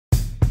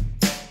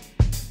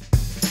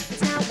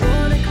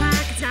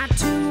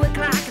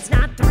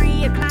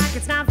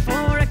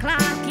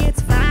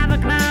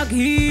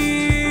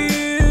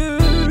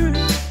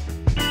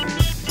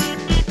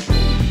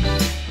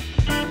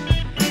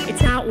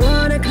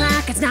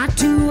not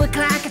 2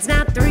 o'clock, it's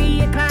not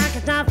 3 o'clock,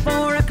 it's not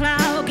 4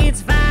 o'clock,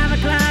 it's 5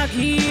 o'clock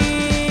here.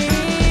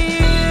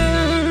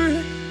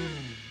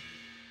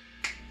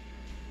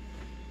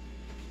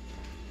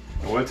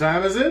 What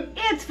time is it?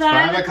 It's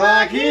 5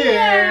 o'clock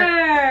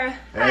here. Hey,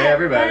 Hi,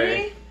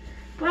 everybody.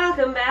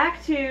 Welcome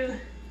back to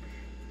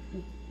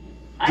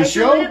The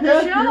show?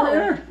 The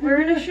Yeah, show.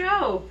 We're in a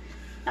show.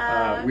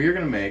 We are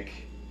going to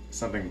make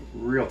something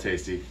real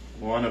tasty.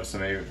 One of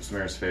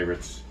Samara's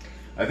favorites.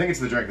 I think it's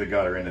the drink that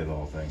got her into the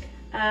whole thing.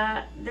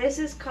 This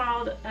is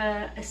called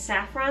a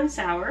saffron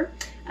sour,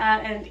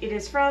 and it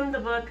is from the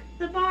book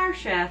The Bar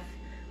Chef,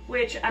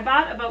 which I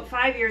bought about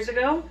 5 years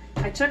ago.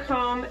 I took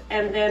home,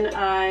 and then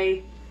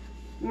I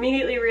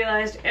immediately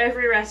realized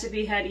every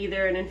recipe had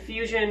either an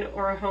infusion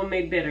or a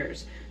homemade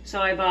bitters.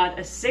 So I bought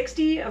a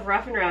 60 of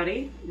Rough and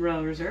Rowdy,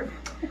 Royal Reserve,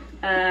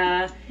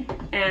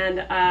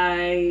 and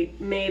I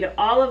made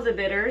all of the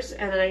bitters,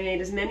 and then I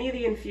made as many of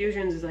the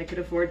infusions as I could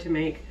afford to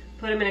make,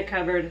 put them in a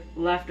cupboard,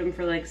 left them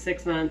for like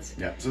 6 months.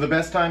 Yeah, so the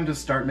best time to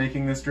start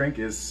making this drink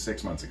is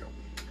 6 months ago.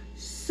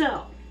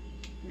 So,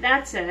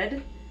 that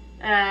said,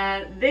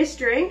 this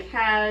drink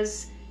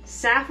has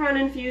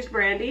Saffron-Infused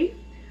Brandy,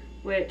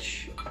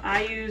 which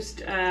I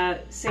used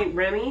St.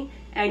 Remy,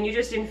 and you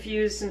just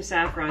infuse some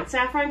saffron.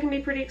 Saffron can be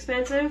pretty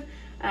expensive.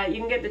 You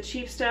can get the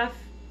cheap stuff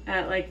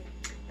at like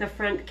the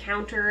front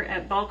counter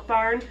at Bulk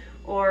Barn,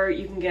 or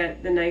you can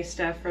get the nice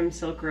stuff from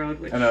Silk Road.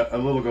 Which, And a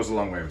little goes a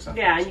long way with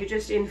saffron. yeah, and you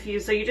just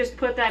infuse. So you just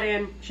put that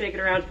in, shake it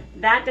around.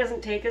 That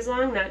doesn't take as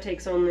long. That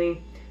takes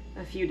only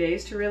a few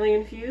days to really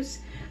infuse.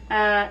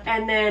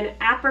 And then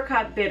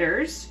apricot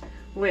bitters,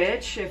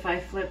 which, if I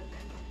flip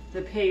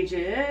the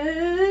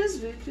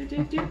pages,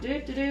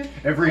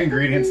 Every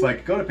ingredient's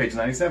like, go to page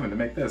 97 to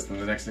make this. Then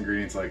the next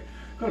ingredient's like,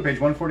 go to page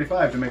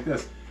 145 to make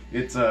this.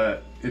 It's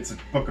a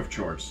book of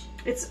chores.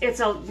 It's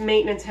a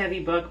maintenance heavy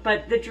book,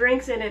 but the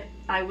drinks in it,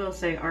 I will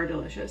say, are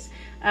delicious.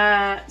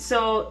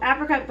 So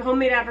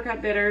homemade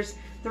apricot bitters.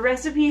 The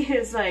recipe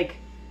is like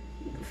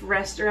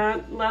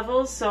restaurant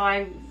levels, so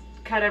I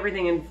cut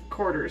everything in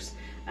quarters.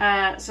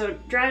 So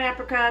dried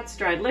apricots,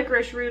 dried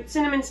licorice root,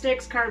 cinnamon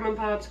sticks, cardamom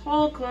pops,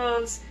 whole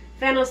cloves,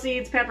 fennel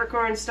seeds,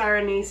 peppercorn, star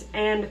anise,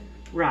 and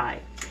rye.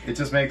 It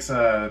just makes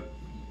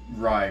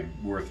rye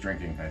worth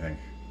drinking, I think.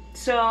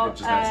 So It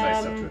just adds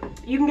nice stuff to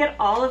it. you can get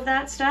all of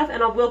that stuff,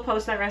 and we'll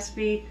post that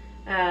recipe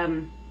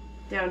down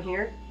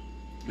here.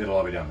 It'll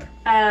all be down there.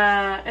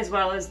 As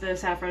well as the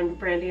saffron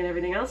brandy and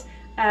everything else.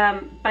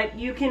 But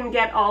you can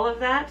get all of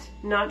that,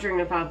 not during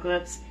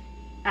Apocalypse,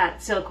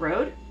 at Silk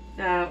Road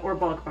or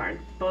Bulk Barn.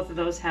 Both of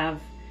those have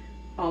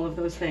all of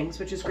those things,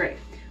 which is great.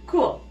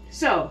 Cool.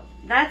 So,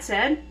 that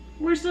said,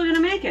 we're still going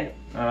to make it.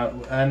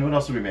 And what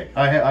else did we make?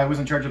 I was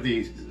in charge of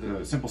the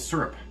simple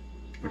syrup,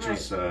 which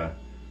is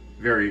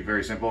very,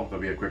 very simple. There'll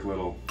be a quick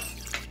little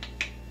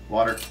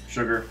water,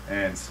 sugar,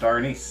 and star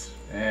anise,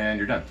 and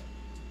you're done.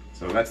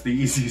 So that's the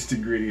easiest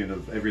ingredient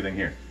of everything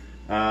here.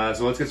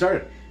 So let's get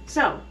started.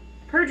 So,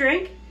 per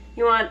drink,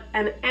 you want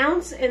 1 3/4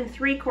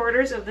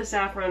 ounces of the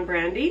saffron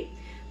brandy.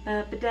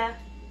 Oh,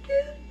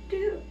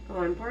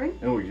 I'm pouring?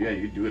 Oh yeah,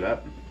 you do it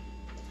up.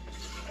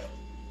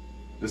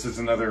 This is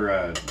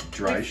another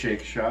dry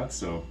shake shot,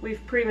 so... We've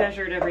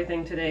pre-measured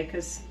everything today,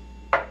 because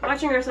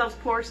watching ourselves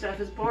pour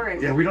stuff is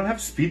boring. Yeah, we don't have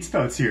speed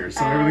spouts here,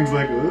 so everything's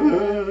like...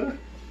 Ugh.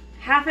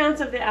 1/2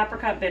 ounce of the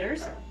apricot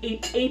bitters.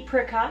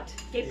 Apricot?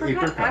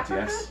 Apricot,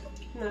 yes.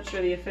 I'm not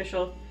sure the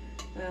official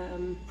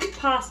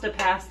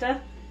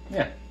pasta.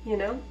 Yeah. You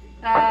know.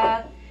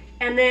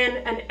 And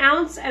then 1 1/4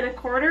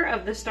 ounces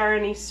of the star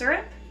anise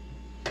syrup.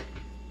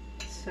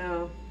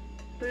 So,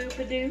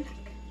 boop-a-doo.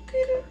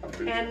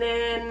 And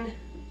then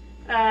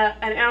 1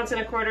 1/4 ounces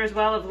as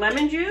well of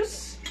lemon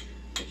juice,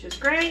 which is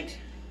great.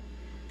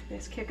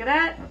 Nice kick of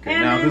that. Okay,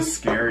 and now then, the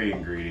scary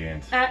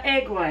ingredient.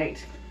 egg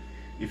white.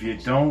 If you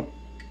don't,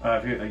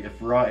 if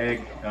raw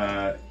egg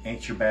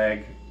ain't your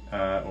bag,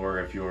 or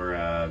if you're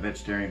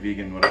vegetarian,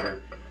 vegan,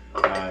 whatever,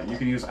 you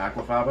can use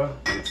aquafaba.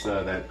 It's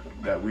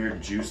that weird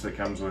juice that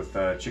comes with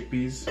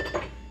chickpeas.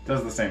 It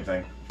does the same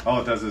thing. All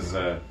it does is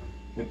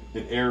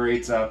it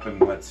aerates up and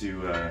lets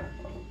you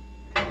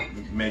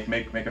make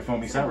a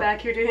foamy sour.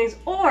 Back here doing things.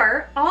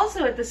 Or,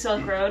 also at the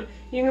Silk Road,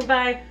 you can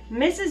buy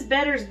Mrs.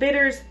 Better's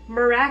Bitters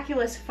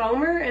Miraculous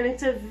Foamer, and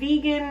it's a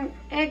vegan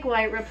egg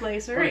white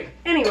replacer. Right.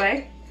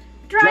 Anyway,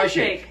 dry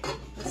shake.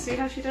 Let's see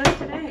how she does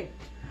today.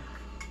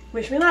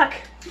 Wish me luck.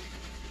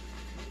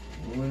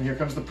 Oh, and here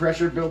comes the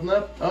pressure building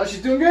up. Oh,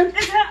 she's doing good.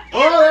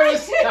 Oh, there it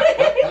is.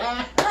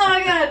 Oh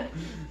my god.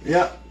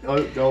 Yeah, all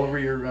over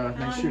your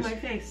nice On shoes. my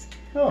face.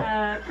 Oh.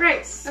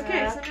 Great.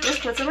 Okay, so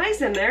just put some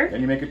ice in there. Then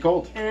you make it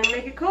cold. And then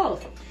make it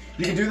cold.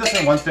 You can do this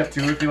in one step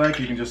too if you like.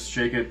 You can just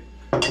shake it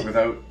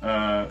without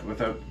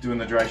doing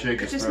the dry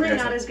shake. It just might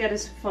not as get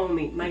as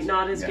foamy. Might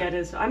not as get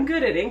as... I'm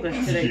good at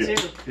English today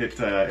too. It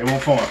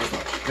won't foam up as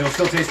much. It'll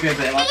still taste good.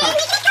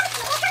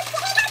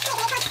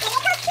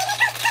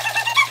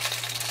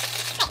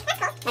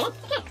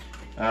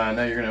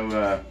 Now you're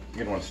gonna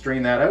want to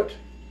strain that out,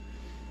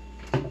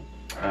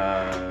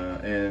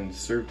 and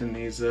served in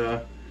these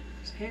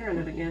There's hair in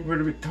it again. Where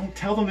do we? Don't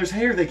tell them there's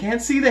hair. They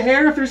can't see the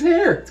hair if there's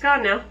hair. It's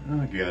gone now.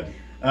 Oh god.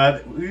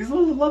 These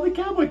little lovely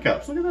cowboy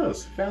cups. Look at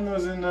those. Found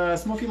those in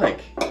Smoky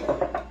Lake.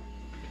 All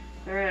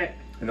right.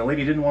 And the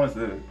lady didn't want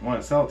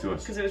to sell it to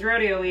us. Because it was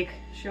rodeo week.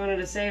 She wanted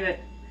to save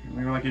it.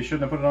 We were like, you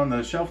shouldn't have put it on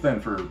the shelf then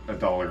for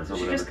 $1 or whatever.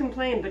 She just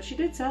complained, but she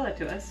did sell it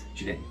to us.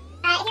 She did. If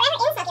you're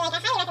ever in Smoky Lake, I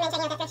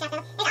highly recommend checking out that thrift shop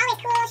though. There's always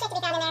cool shit to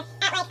be found in there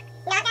at like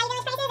not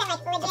value village prices and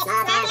like legit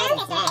small town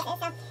business prices.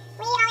 So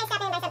we always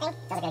stop in and buy something.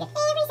 Those look really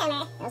good. Every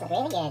summer. Those look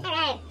really good.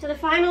 Alright, so the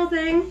final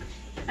thing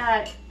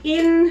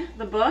in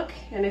the book,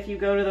 and if you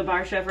go to the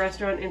Bar Chef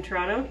restaurant in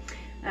Toronto,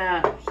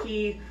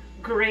 he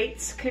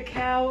grates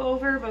cacao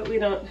over, but we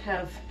don't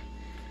have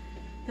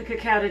the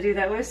cacao to do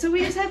that with, so we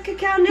just have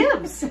cacao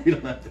nibs. We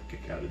don't have the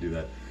cacao to do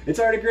that.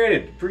 It's already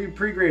grated,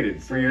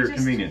 pre-grated for your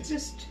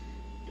convenience.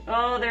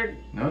 Oh, they're...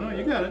 No,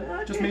 you got it.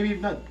 Okay. Just maybe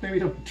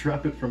don't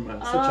drop it from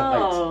such a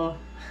height.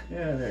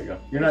 Yeah, there you go.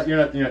 You're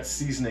not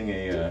seasoning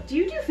a. Do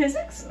you do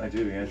physics? I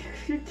do, yeah.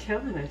 You're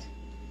killing it,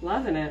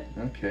 loving it.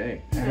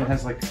 Okay, and it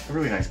has like a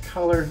really nice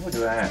color. Look at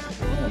that.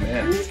 Oh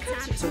man. And these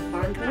cups are so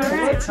fun.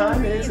 What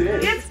time is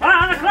it? It's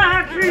 5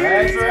 o'clock.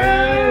 That's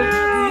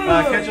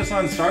right. Catch us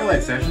on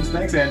Starlight Sessions.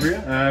 Thanks,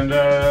 Andrea. And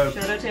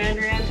shout out to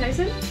Andrea and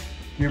Tyson.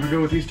 Here we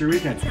go with Easter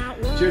weekend.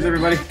 Cheers,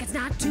 everybody. It's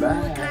not 2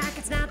 Bye. o'clock,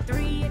 it's not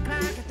 3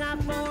 o'clock, it's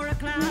not 4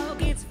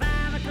 o'clock, it's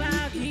 5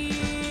 o'clock here.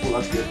 Oh,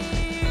 that's good.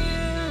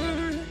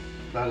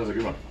 That was a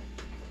good one.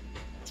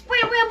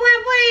 Bonus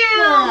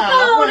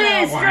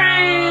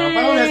drink!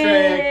 Bonus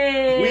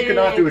drink! We could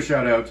not do a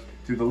shout out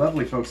to the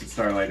lovely folks at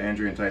Starlight,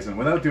 Andrea and Tyson,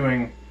 without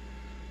doing,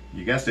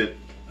 you guessed it,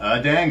 a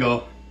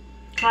dangle.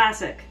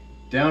 Classic.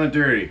 Down and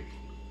dirty.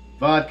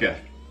 Vodka.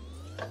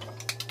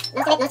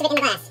 Most of it in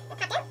the glass.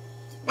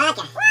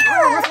 Vodka.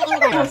 Oh, most of it in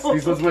the glass.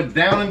 These ones went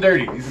down and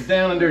dirty. These are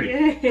down and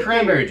dirty.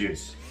 Cranberry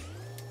juice.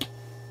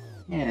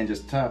 And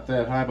just top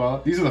that highball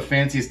up. These are the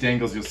fanciest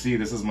dangles you'll see.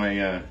 This is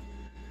my, I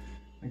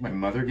think my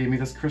mother gave me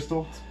this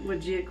crystal.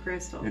 Legit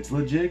crystal. It's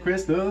legit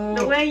crystal.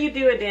 The way you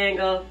do a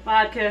dangle: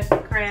 vodka,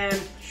 cran,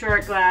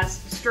 short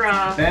glass,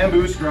 straw.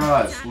 Bamboo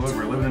straws. Look,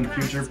 we're living in the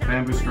future.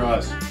 Bamboo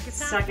straws.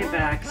 Suck it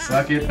back.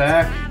 Suck it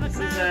back. This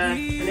is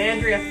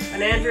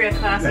an Andrea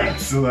classic. Yeah,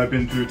 so I've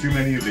been through too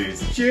many of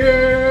these.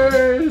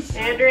 Cheers!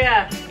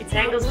 Andrea,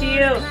 dangles to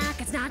you.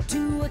 It's not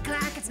 2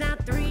 o'clock, it's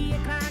not 3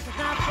 o'clock, it's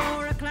not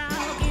 4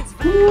 o'clock, it's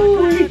 5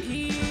 Woo-wee. o'clock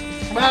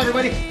here. Bye,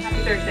 everybody.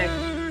 Happy Thursday.